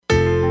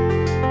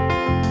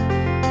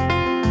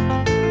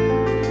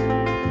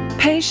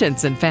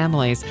Patients and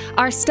families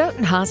are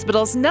Stoughton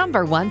Hospital's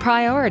 #1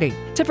 priority.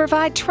 To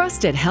provide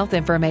trusted health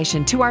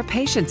information to our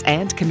patients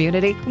and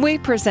community, we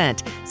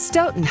present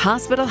Stoughton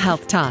Hospital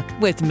Health Talk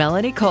with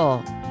Melanie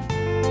Cole.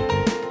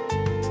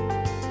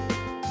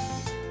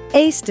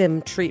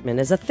 ASTYM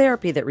treatment is a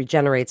therapy that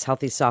regenerates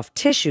healthy soft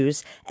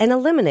tissues and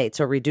eliminates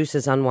or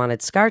reduces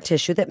unwanted scar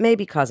tissue that may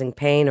be causing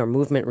pain or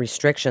movement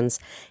restrictions.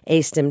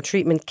 ASTYM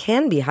treatment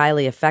can be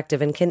highly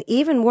effective and can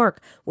even work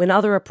when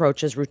other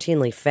approaches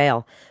routinely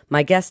fail.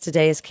 My guest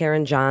today is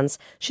Karen Johns.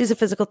 She's a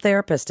physical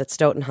therapist at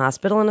Stoughton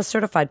Hospital and a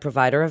certified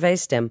provider of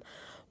ASTYM.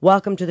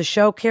 Welcome to the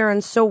show,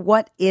 Karen. So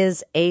what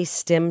is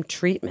ASTYM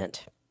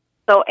treatment?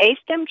 So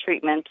ASTYM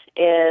treatment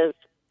is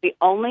the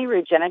only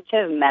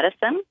regenerative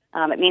medicine.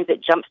 It means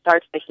it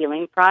jumpstarts the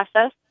healing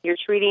process. You're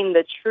treating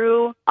the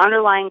true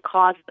underlying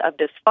causes of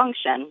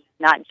dysfunction,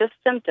 not just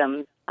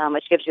symptoms,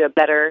 which gives you a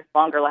better,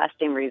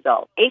 longer-lasting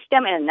result.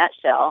 ASTYM, in a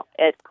nutshell,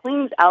 it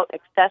cleans out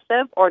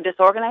excessive or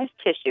disorganized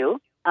tissue.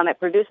 It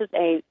produces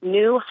a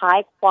new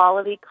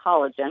high-quality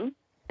collagen, and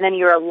then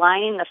you're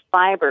aligning the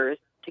fibers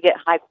to get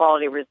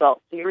high-quality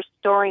results. So you're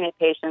restoring a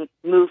patient's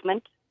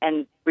movement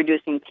and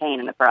reducing pain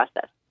in the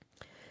process.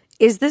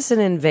 Is this an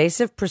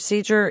invasive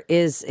procedure?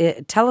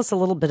 Tell us a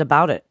little bit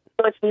about it.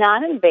 So it's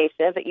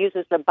non-invasive. It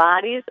uses the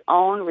body's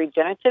own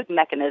regenerative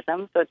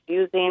mechanism. So it's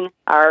using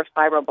our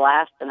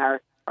fibroblasts and our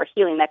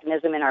healing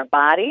mechanism in our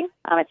body.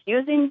 It's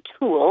using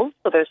tools.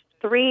 So there's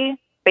 3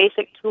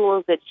 basic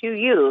tools that you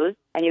use,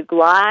 and you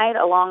glide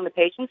along the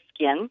patient's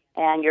skin,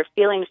 and you're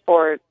feeling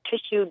for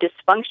tissue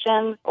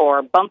dysfunction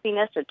or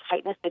bumpiness or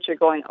tightness that you're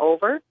going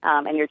over,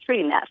 and you're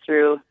treating that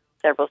through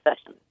several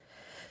sessions.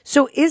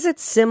 So is it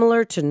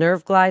similar to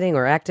nerve gliding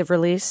or active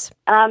release?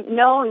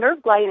 No,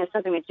 nerve gliding is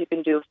something that you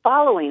can do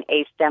following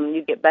ASTYM, and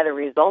you get better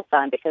results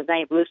on because now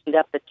you've loosened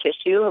up the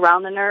tissue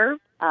around the nerve.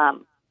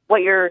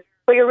 What you're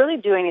really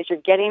doing is you're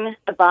getting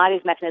the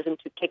body's mechanism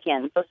to kick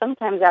in. So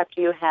sometimes after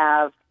you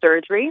have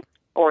surgery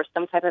or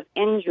some type of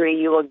injury,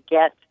 you will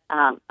get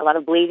a lot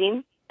of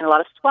bleeding and a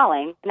lot of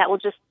swelling, and that will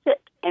just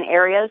sit in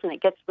areas, and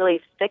it gets really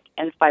thick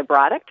and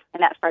fibrotic,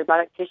 and that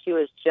fibrotic tissue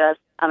is just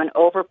an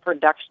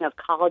overproduction of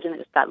collagen that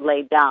just got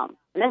laid down.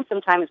 And then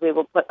sometimes we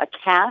will put a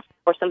cast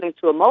or something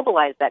to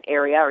immobilize that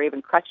area, or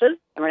even crutches,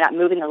 and we're not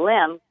moving the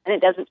limb, and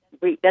it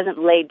doesn't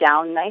lay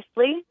down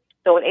nicely.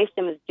 So what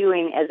ASTYM is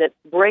doing is it's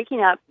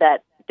breaking up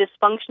that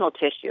dysfunctional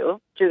tissue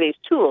through these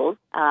tools,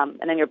 and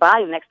then your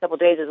body the next couple of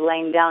days is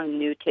laying down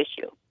new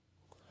tissue.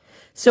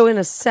 So in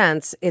a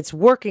sense, it's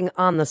working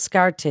on the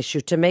scar tissue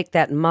to make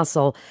that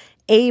muscle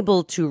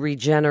able to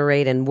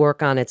regenerate and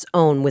work on its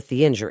own with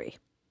the injury.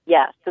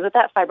 Yes, because if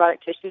that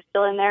fibrotic tissue is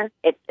still in there,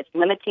 it's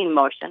limiting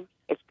motion,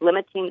 it's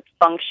limiting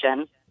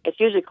function, it's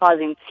usually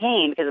causing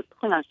pain because it's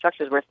pulling on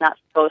structures where it's not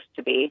supposed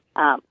to be.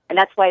 And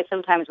that's why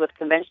sometimes with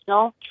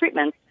conventional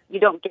treatments, you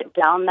don't get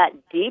down that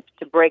deep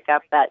to break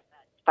up that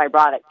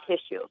fibrotic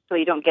tissue, so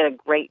you don't get a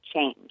great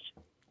change.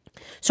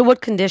 So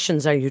what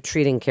conditions are you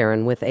treating,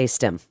 Karen, with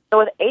ASTYM? So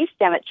with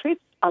ASTYM, it treats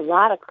a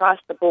lot across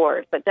the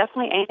board, but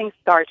definitely anything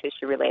scar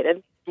tissue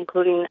related,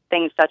 including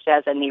things such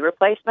as a knee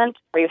replacement,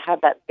 where you have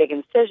that big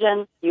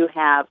incision, you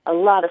have a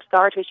lot of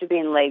scar tissue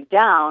being laid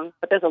down,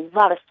 but there's a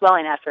lot of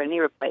swelling after a knee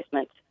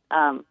replacement.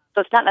 So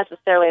it's not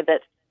necessarily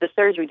that the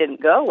surgery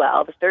didn't go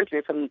well. The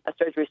surgery, from a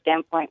surgery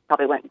standpoint,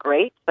 probably went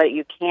great, but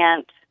you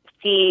can't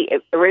see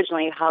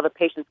originally how the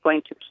patient's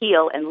going to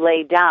heal and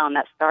lay down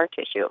that scar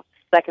tissue.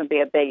 That can be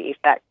a big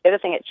effect. The other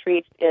thing it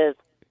treats is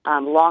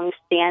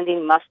long-standing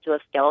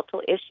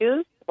musculoskeletal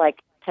issues like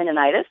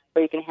tendinitis,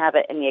 where you can have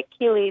it in the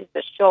Achilles,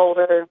 the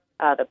shoulder,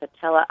 the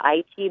patella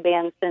IT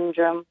band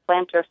syndrome,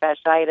 plantar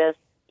fasciitis,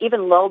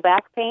 even low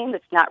back pain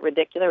that's not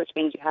radicular, which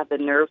means you have the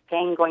nerve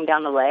pain going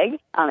down the leg.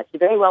 It's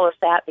very well with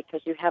that because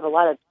you have a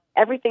lot of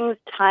everything's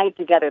tied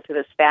together through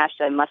this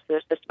fascia and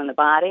muscular system in the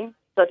body.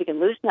 So if you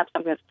can loosen up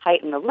something that's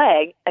tight in the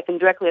leg, that can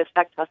directly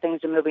affect how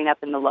things are moving up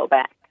in the low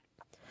back.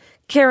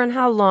 Karen,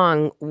 how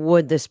long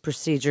would this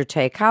procedure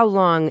take? How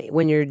long,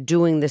 when you're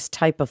doing this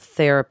type of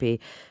therapy,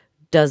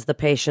 does the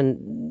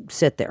patient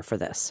sit there for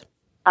this?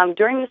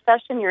 During the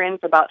session, you're in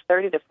for about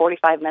 30 to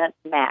 45 minutes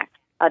max.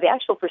 The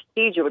actual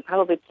procedure would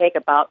probably take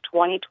about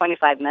 20,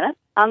 25 minutes.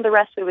 The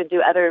rest, we would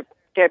do other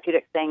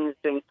therapeutic things,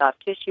 doing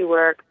soft tissue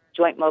work,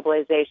 joint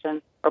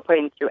mobilization, or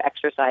putting through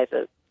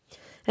exercises.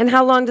 And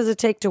how long does it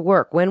take to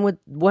work? When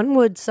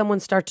would someone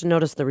start to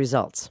notice the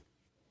results?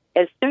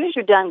 As soon as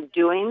you're done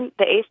doing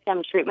the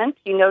ASTYM treatment,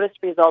 you notice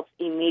results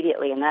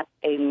immediately, and that's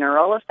a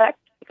neural effect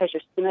because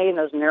you're stimulating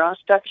those neural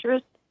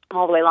structures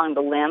all the way along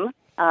the limb.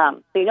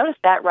 So you notice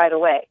that right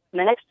away. In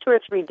the next 2 or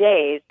 3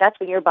 days, that's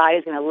when your body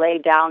is going to lay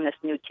down this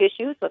new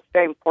tissue, so it's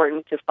very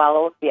important to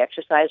follow the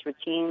exercise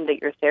routine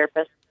that your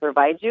therapist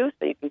provides you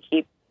so you can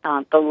keep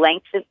the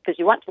length, because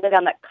you want to lay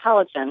down that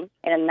collagen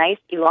in a nice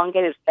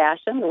elongated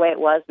fashion the way it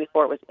was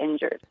before it was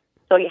injured.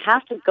 So you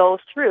have to go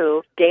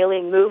through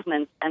daily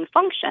movements and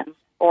functions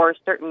or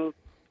certain,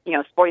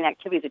 sporting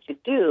activities that you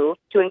do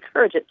to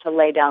encourage it to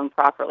lay down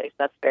properly. So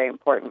that's very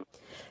important.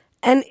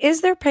 And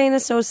is there pain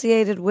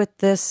associated with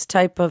this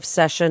type of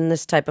session,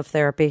 this type of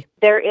therapy?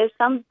 There is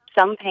some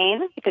some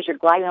pain because you're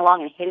gliding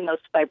along and hitting those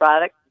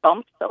fibrotic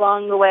bumps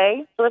along the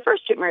way. So the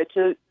first treatment or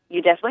two,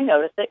 you definitely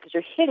notice it because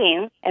you're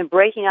hitting and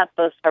breaking up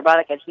those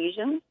fibrotic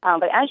adhesions.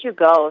 But as you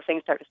go,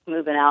 things start to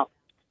smooth out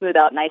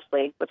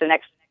nicely with the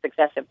next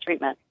successive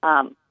treatment.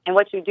 And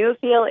what you do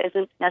feel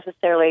isn't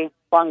necessarily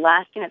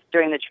long-lasting. It's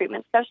during the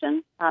treatment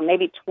session.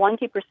 Maybe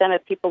 20%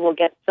 of people will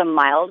get some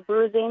mild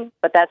bruising,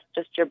 but that's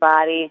just your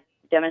body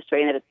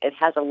demonstrating that it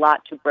has a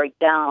lot to break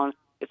down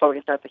before we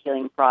can start the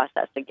healing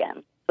process again.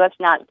 So that's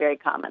not very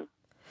common.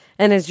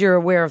 And as you're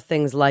aware of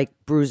things like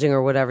bruising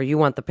or whatever, you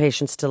want the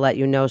patients to let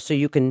you know so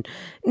you can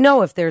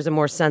know if there's a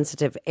more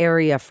sensitive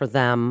area for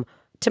them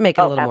to make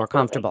it a little more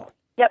comfortable.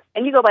 Yep,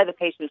 and you go by the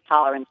patient's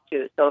tolerance,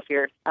 too. So if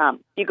you're,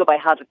 you go by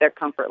how their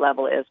comfort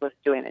level is with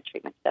doing the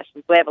treatment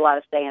sessions. We have a lot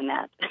of say in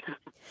that.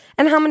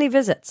 And how many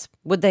visits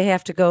would they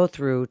have to go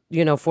through,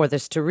 for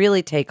this to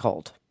really take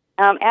hold?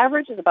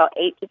 Average is about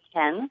 8 to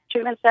 10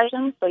 treatment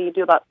sessions, so you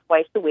do about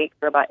twice a week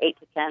for about 8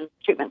 to 10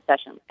 treatment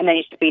sessions. And then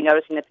you should be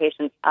noticing the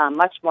patients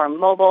much more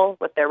mobile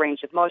with their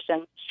range of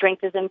motion.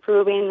 Strength is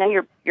improving. Then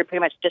you're pretty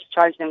much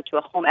discharging them to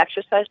a home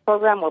exercise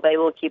program where they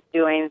will keep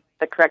doing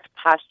the correct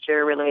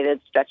posture-related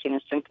stretching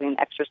and strengthening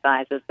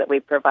exercises that we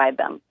provide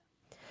them.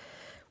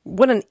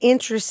 What an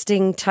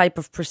interesting type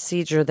of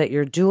procedure that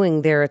you're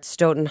doing there at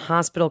Stoughton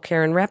Hospital.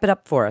 Karen, wrap it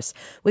up for us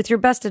with your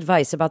best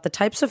advice about the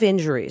types of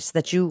injuries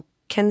that you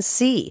can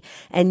see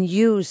and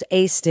use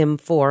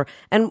ASTYM for,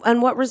 and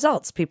what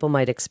results people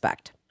might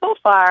expect. So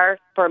far,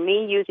 for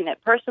me using it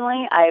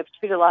personally, I've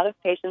treated a lot of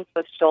patients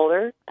with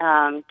shoulder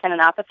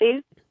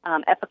tendinopathies,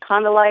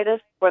 epicondylitis,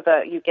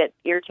 where you get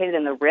irritated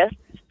in the wrist.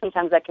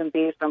 Sometimes that can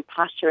be from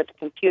posture at the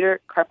computer,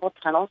 carpal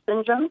tunnel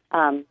syndrome.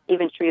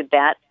 Even treated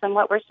that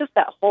somewhat, where it's just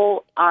that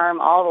whole arm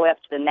all the way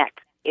up to the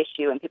neck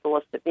issue, and people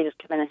they just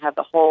come in and have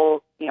the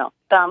whole,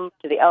 thumb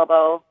to the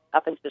elbow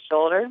up into the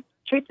shoulder.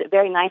 Treats it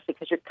very nicely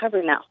because you're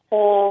covering that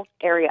whole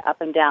area up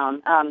and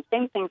down.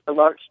 Same thing for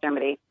lower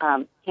extremity.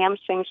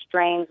 Hamstring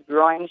strains,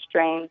 groin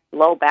strains,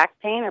 low back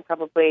pain are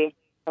probably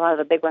a lot of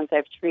the big ones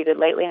I've treated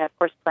lately. And, of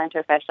course,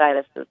 plantar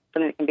fasciitis is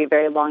something that can be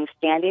very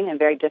long-standing and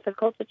very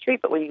difficult to treat.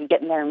 But when you can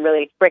get in there and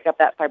really break up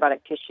that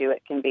fibrotic tissue,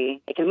 it can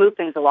move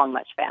things along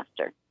much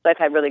faster. So I've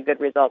had really good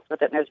results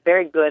with it. And there's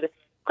very good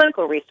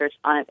clinical research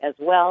on it as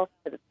well,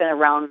 because it's been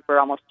around for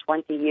almost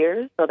 20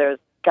 years. So there's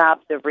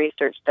gobs of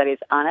research studies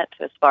on it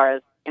as far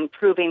as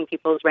improving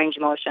people's range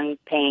of motion,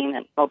 pain,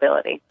 and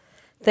mobility.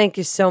 Thank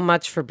you so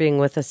much for being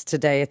with us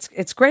today.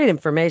 It's great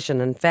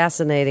information and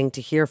fascinating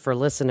to hear for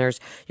listeners.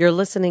 You're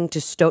listening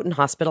to Stoughton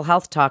Hospital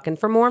Health Talk, and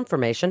for more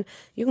information,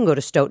 you can go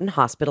to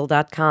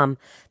stoughtonhospital.com.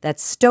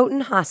 That's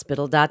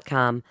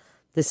stoughtonhospital.com.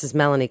 This is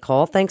Melanie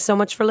Cole. Thanks so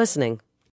much for listening.